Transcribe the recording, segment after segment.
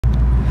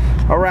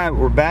Alright,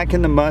 we're back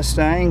in the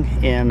Mustang,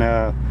 and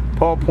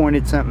Paul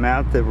pointed something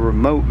out. The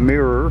remote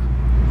mirror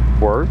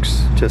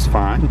works just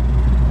fine.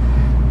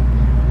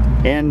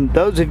 And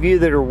those of you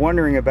that are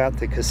wondering about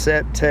the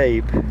cassette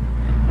tape,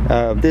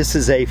 this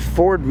is a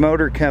Ford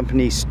Motor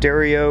Company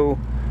stereo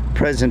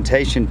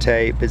presentation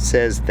tape. It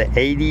says the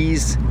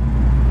 80s,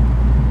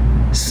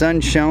 Sun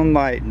Shone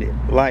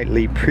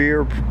Lightly,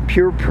 Pure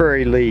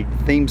Prairie League,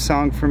 theme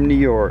song from New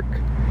York,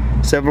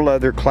 several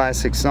other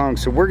classic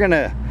songs. So we're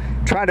gonna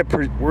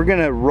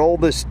roll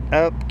this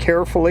up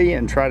carefully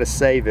and try to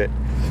save it.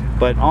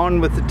 But on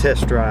with the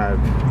test drive.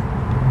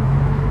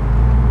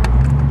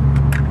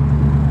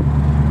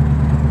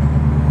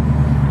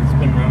 It's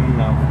been running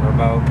now for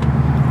about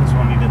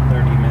 20 to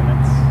 30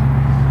 minutes.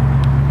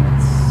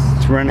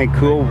 It's running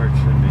cool. Where it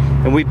should be.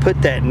 And we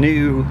put that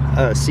new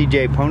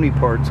CJ Pony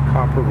Parts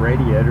copper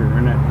radiator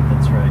in it.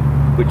 That's right.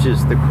 Which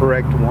is the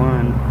correct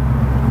one.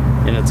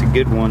 And it's a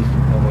good one.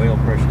 The oil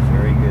pressure is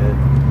very good.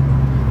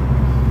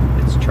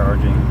 It's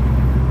charging.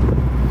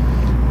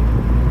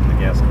 The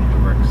gas leak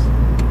works.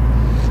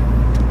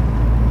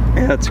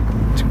 Yeah, it's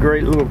a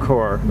great little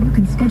car. You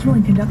can schedule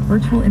and conduct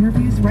virtual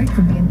interviews right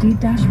from the Indeed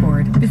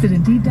dashboard. Visit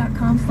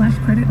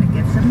Indeed.com/credit and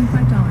get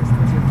 $75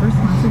 towards your first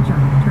sponsored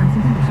job. Terms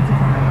and conditions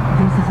apply.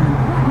 This is an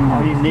important.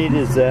 All you need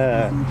is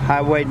a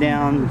highway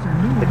down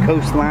the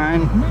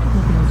coastline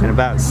and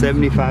about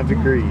 75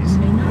 degrees.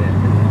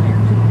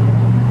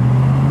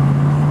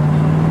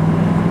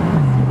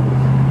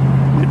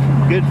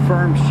 Good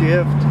firm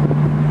shift,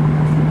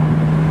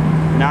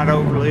 not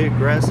overly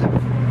aggressive.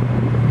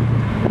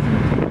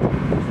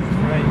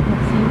 Right.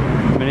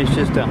 I mean, it's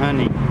just a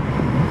honey.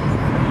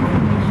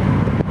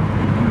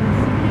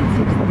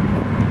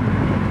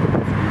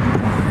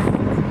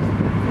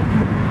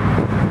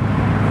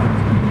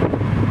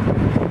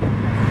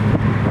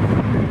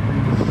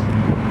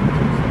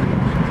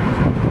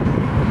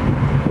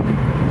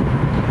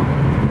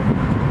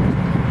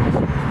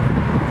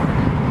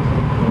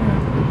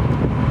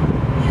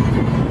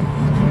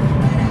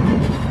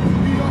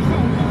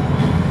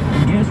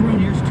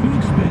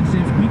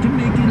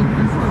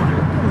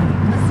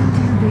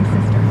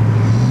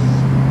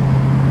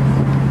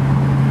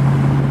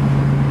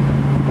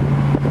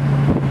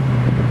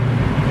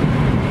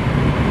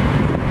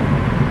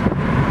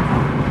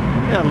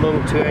 Yeah, a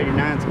little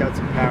 289's got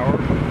some power.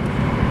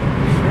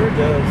 Sure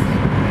does.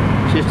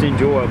 It's just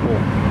enjoyable.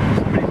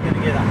 Somebody's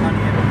gonna get a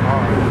honey in a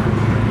car.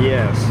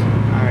 Yes,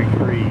 I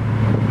agree.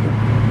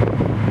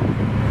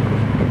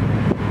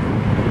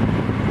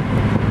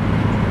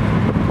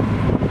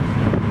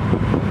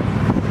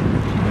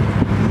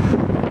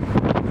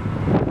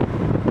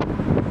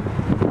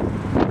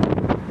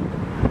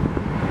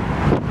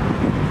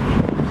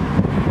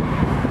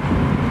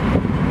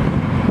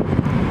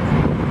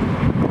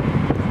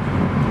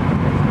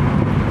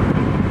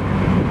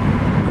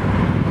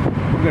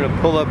 I'm going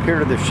to pull up here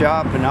to the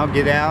shop and I'll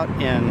get out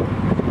and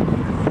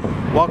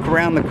walk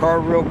around the car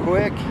real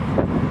quick.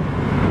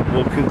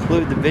 We'll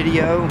conclude the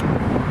video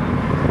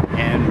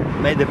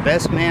and may the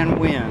best man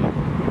win.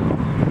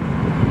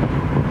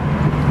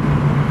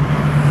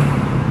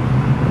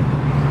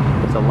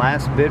 The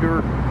last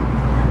bidder,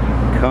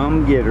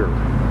 come get her.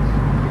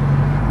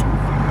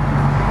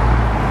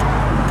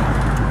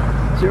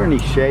 Is there any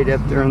shade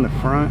up there in the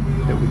front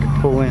that we could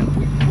pull in?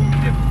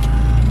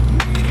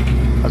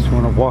 I just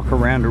want to walk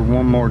around her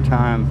one more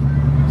time.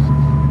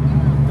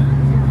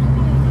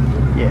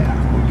 Yeah,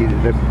 we'll get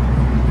it up.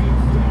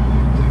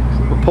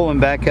 We're pulling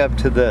back up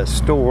to the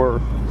store.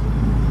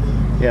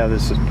 Yeah,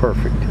 this is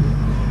perfect.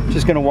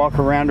 Just going to walk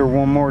around her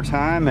one more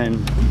time and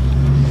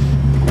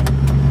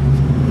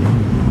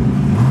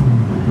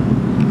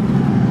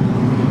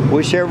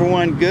wish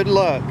everyone good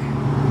luck.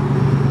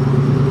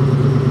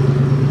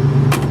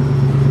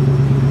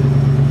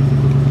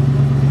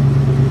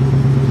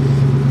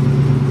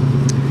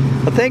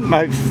 I think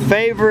my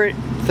favorite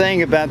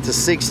thing about the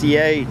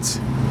 68s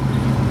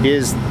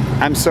is,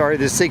 I'm sorry,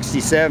 the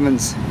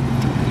 67s,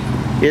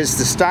 is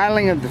the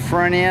styling of the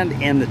front end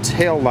and the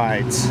tail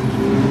lights.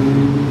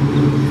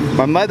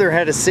 My mother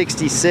had a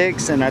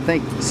 66, and I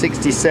think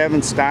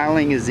 67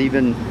 styling is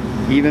even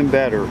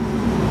better.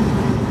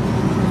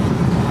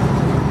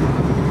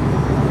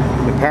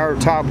 The power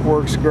top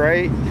works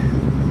great.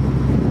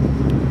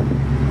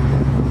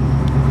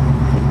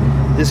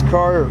 This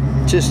car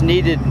just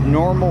needed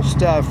normal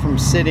stuff from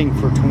sitting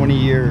for 20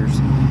 years.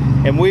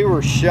 And we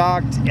were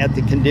shocked at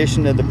the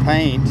condition of the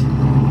paint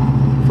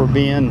for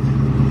being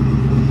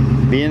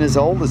as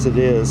old as it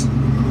is.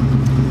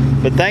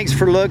 But thanks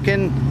for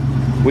looking.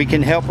 We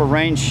can help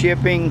arrange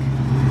shipping.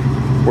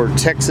 We're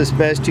Texas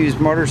Best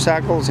Used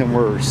Motorcycles, and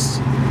we're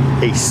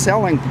a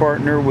selling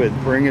partner with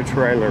Bring a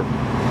Trailer.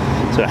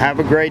 So have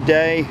a great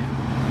day.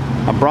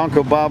 I'm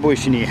Bronco Bob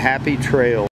wishing you happy trails.